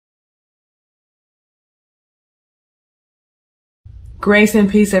Grace and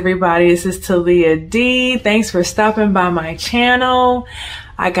peace, everybody. This is TaliyahD. Thanks for stopping by my channel.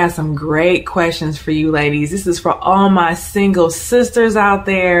 I got some great questions for you ladies. This is for all my single sisters out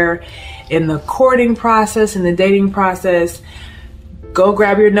there in the courting process, in the dating process. Go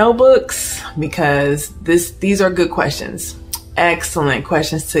grab your notebooks because these are good questions. Excellent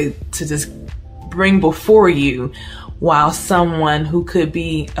questions to just bring before you while someone who could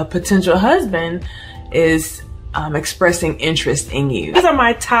be a potential husband is expressing interest in you. These are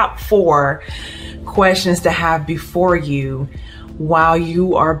my top 4 questions to have before you while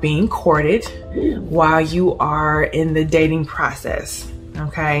you are being courted, while you are in the dating process,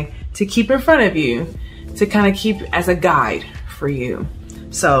 okay? To keep in front of you, to kind of keep as a guide for you.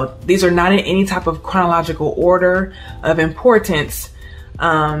 So these are not in any type of chronological order of importance,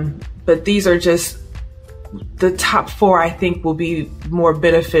 but these are just the top 4 I think will be more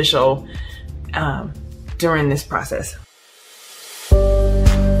beneficial during this process.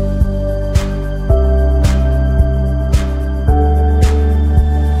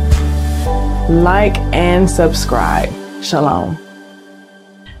 Like and subscribe. Shalom.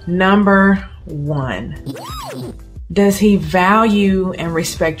 Number 1. Does he value and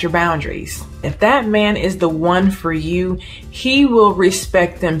respect your boundaries? If that man is the one for you, he will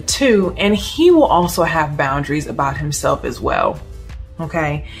respect them too, and he will also have boundaries about himself as well.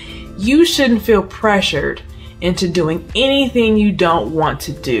 Okay? You shouldn't feel pressured into doing anything you don't want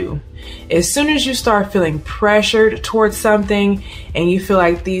to do. As soon as you start feeling pressured towards something and you feel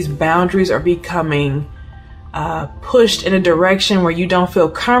like these boundaries are becoming pushed in a direction where you don't feel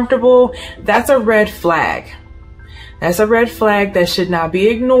comfortable, that's a red flag. That's a red flag that should not be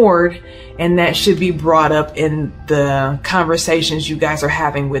ignored, and that should be brought up in the conversations you guys are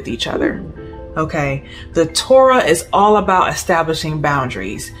having with each other. Okay? The Torah is all about establishing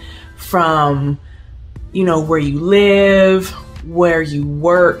boundaries from, where you live, where you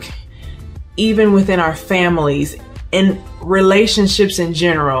work, even within our families, in relationships in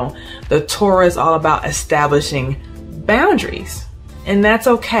general. The Torah is all about establishing boundaries, and that's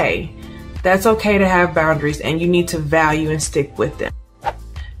okay. That's okay to have boundaries, and you need to value and stick with them.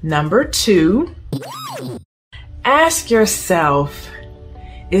 Number 2, ask yourself,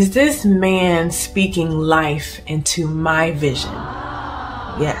 is this man speaking life into my vision?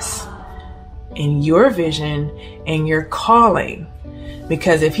 Yes, in your vision and your calling.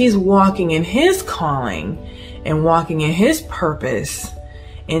 Because if he's walking in his calling and walking in his purpose,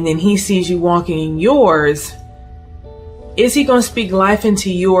 and then he sees you walking in yours, is he going to speak life into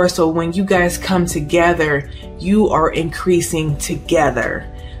yours so when you guys come together, you are increasing together,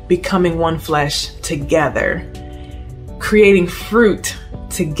 becoming one flesh together, creating fruit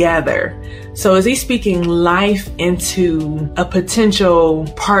together? So is he speaking life into a potential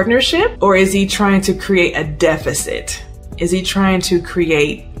partnership, or is he trying to create a deficit? Is he trying to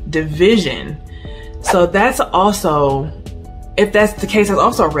create division? So that's also, if that's the case, that's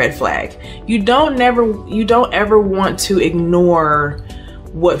also a red flag. You don't ever want to ignore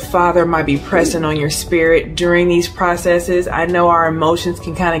what Father might be pressing on your spirit during these processes. I know our emotions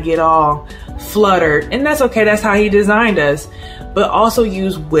can kind of get all fluttered, and that's okay. That's how he designed us, but also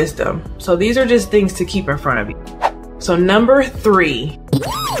use wisdom. So these are just things to keep in front of you. So number 3,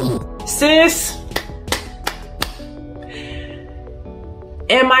 sis,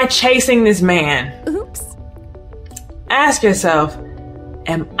 am I chasing this man? Oops. Ask yourself,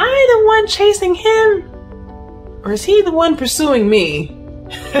 am I the one chasing him? Or is he the one pursuing me?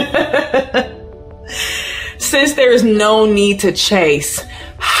 Since there is no need to chase,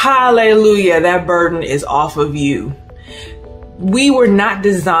 hallelujah, that burden is off of you. We were not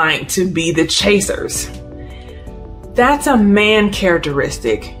designed to be the chasers. That's a man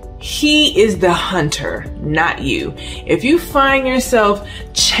characteristic. He is the hunter, not you. If you find yourself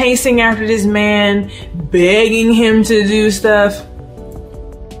chasing after this man, begging him to do stuff,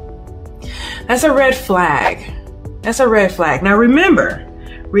 that's a red flag. That's a red flag. Now remember,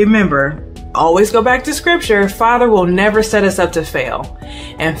 always go back to scripture. Father will never set us up to fail.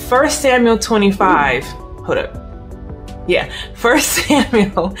 And 1 Samuel 25, hold up. Yeah, 1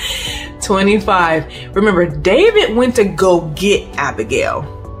 Samuel 25. Remember, David went to go get Abigail.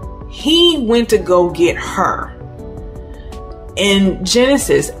 He went to go get her. In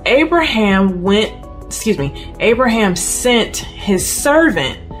Genesis, Abraham sent his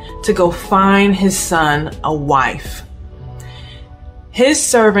servant to go find his son a wife. His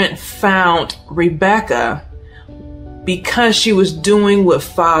servant found Rebecca because she was doing what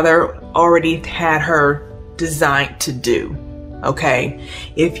Father already had her designed to do. Okay?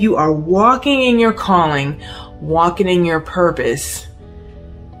 If you are walking in your calling, walking in your purpose,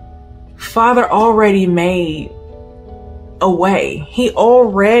 Father already made away. He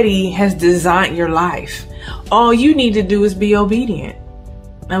already has designed your life. All you need to do is be obedient.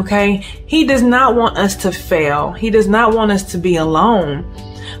 Okay? He does not want us to fail. He does not want us to be alone.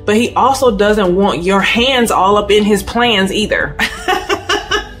 But he also doesn't want your hands all up in his plans either.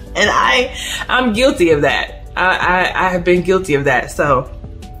 And I'm guilty of that. I have been guilty of that. So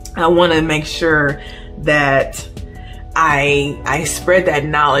I want to make sure that I spread that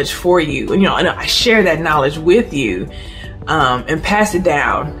knowledge for you. And, and I share that knowledge with you, and pass it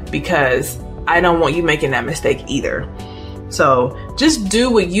down, because I don't want you making that mistake either. So just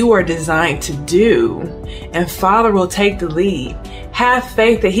do what you are designed to do, and Father will take the lead. Have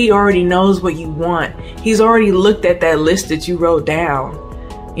faith that he already knows what you want. He's already looked at that list that you wrote down.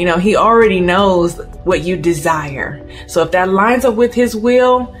 He already knows what you desire. So if that lines up with his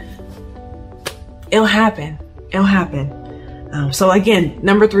will, it'll happen. It'll happen. So again,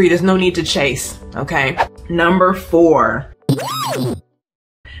 number 3, there's no need to chase. Okay. Number 4,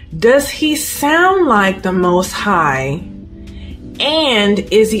 does he sound like the Most High? And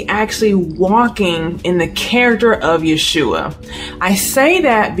is he actually walking in the character of Yeshua? I say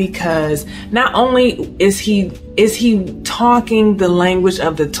that because not only is he talking the language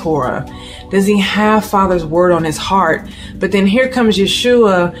of the Torah, does he have Father's word on his heart? But then here comes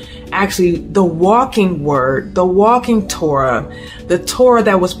Yeshua, actually the walking word, the walking Torah, the Torah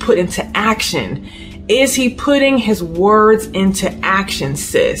that was put into action. Is he putting his words into action,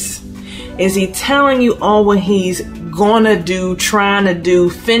 sis? Is he telling you all what he's gonna do, trying to do,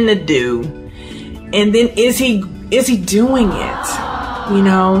 finna do? And then is he doing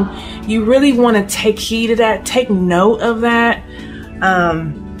it? You really want to take heed of that, take note of that,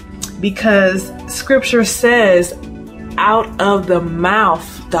 because scripture says, out of the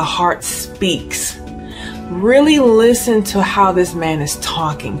mouth the heart speaks. Really listen to how this man is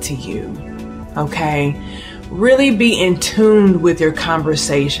talking to you. Okay? Really be in tune with your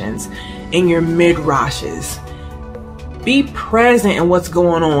conversations, in your midrashes. Be present in what's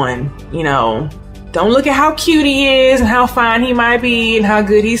going on. Don't look at how cute he is and how fine he might be and how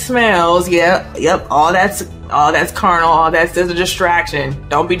good he smells. Yep. All that's carnal. All that's just a distraction.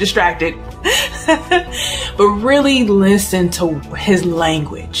 Don't be distracted. But really listen to his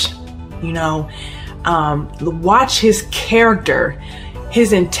language. Watch his character,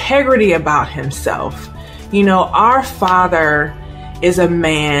 his integrity about himself. Our Father is a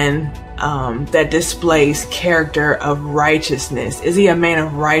man that displays character of righteousness. Is he a man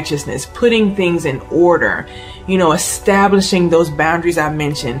of righteousness, putting things in order, establishing those boundaries I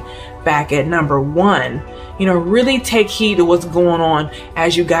mentioned back at number 1? Really take heed to what's going on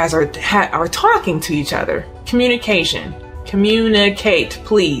as you guys are talking to each other. Communicate,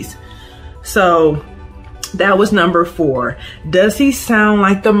 please. So that was number 4. Does he sound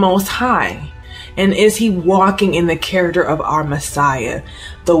like the Most High? And is he walking in the character of our Messiah,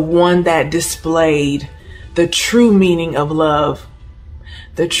 the one that displayed the true meaning of love,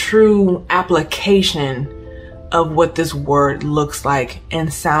 the true application of what this word looks like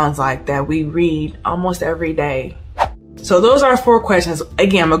and sounds like that we read almost every day? So those are 4 questions.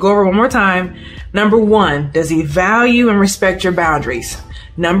 Again, I'm going to go over one more time. Number 1, does he value and respect your boundaries?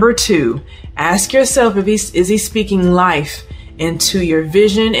 Number 2, ask yourself, is he speaking life into your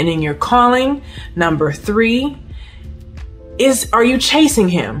vision and in your calling? Number 3, are you chasing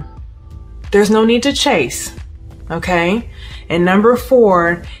him? There's no need to chase. Okay. And number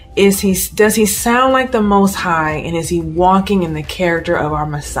 4, does he sound like the Most High, and is he walking in the character of our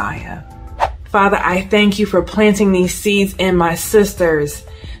Messiah? Father, I thank you for planting these seeds in my sisters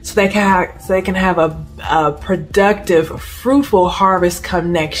so they can have a productive, fruitful harvest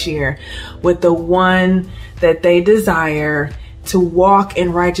come next year with the one that they desire, to walk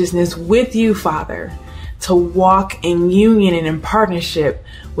in righteousness with you, Father, to walk in union and in partnership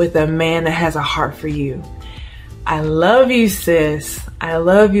with a man that has a heart for you. I love you, sis. I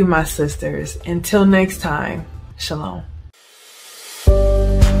love you, my sisters. Until next time, shalom.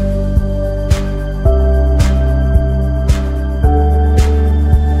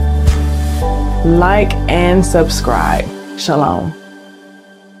 Like and subscribe. Shalom.